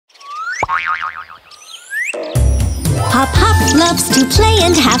Hop loves to play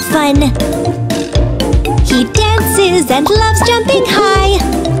and have fun. He dances and loves jumping high.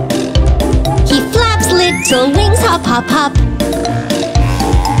 He flaps little wings, hop, hop, hop.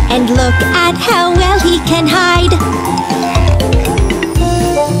 And look at how well he can hide.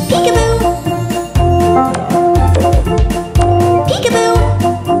 Peekaboo! Peekaboo!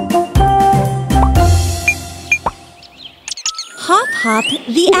 Hop Hop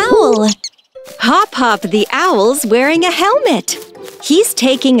the owl. Hop Hop the owl's wearing a helmet. He's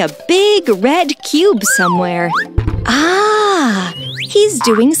taking a big red cube somewhere. Ah, he's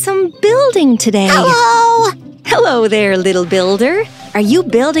doing some building today. Hello! Hello there, little builder. Are you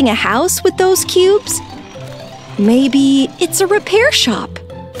building a house with those cubes? Maybe it's a repair shop.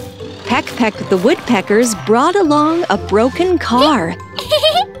 Peck the Woodpeckers brought along a broken car.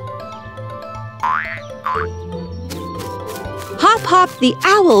 Hop the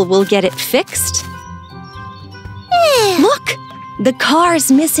owl will get it fixed. Look, the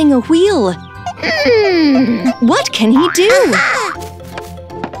car's missing a wheel. What can he do?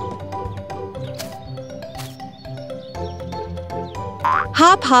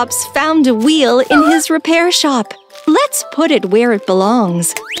 Hop's found a wheel in his repair shop. Let's put it where it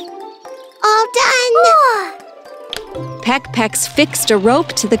belongs. All done! Peck's fixed a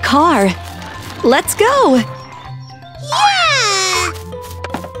rope to the car. Let's go! Yeah!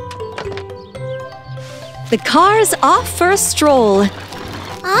 The car's off for a stroll.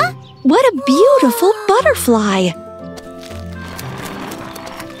 Huh? What a beautiful butterfly!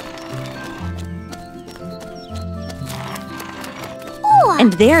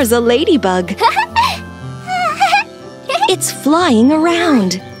 And there's a ladybug. It's flying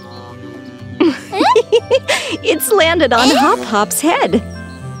around. It's landed on Hop's head.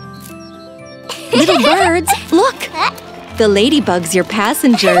 Little birds, look! The ladybug's your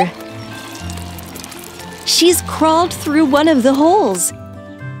passenger. She's crawled through one of the holes.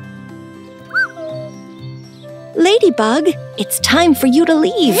 Ladybug, it's time for you to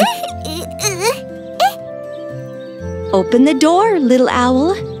leave. Open the door, little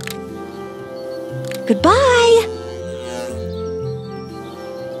owl. Goodbye.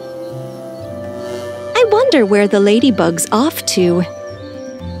 I wonder where the ladybug's off to.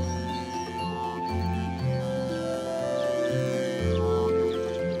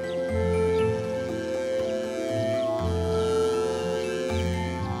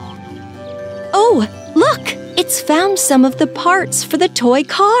 Oh, look! It's found some of the parts for the toy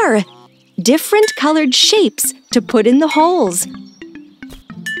car. Different colored shapes to put in the holes.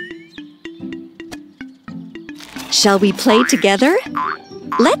 Shall we play together?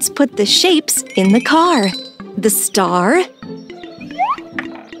 Let's put the shapes in the car. The star,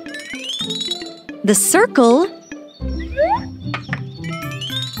 the circle,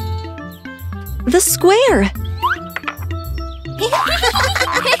 the square.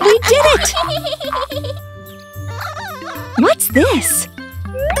 We did it! What's this?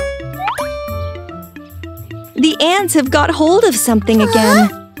 The ants have got hold of something again.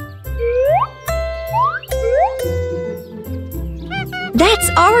 That's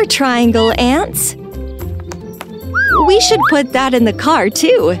our triangle, ants. We should put that in the car,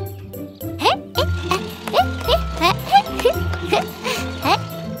 too.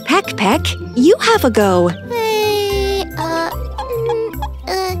 Peck, you have a go.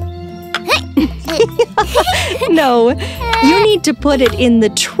 No, you need to put it in the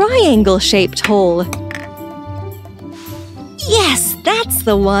triangle-shaped hole. Yes, that's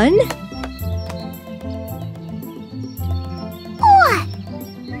the one.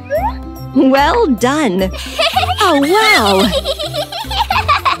 Well done. Oh, wow.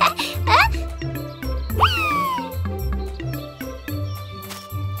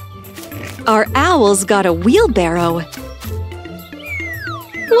 Our owl's got a wheelbarrow.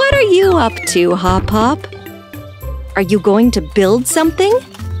 What are you up to, Hop? Are you going to build something?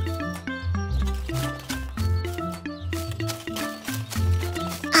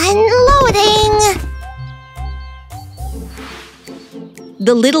 Unloading!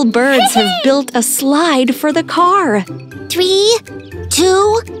 The little birds have built a slide for the car. 3,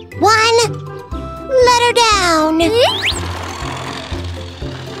 2, 1. Let her down.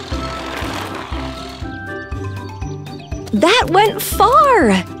 That went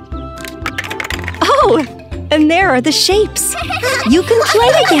far. Oh, and there are the shapes. You can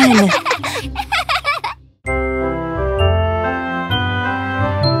play again.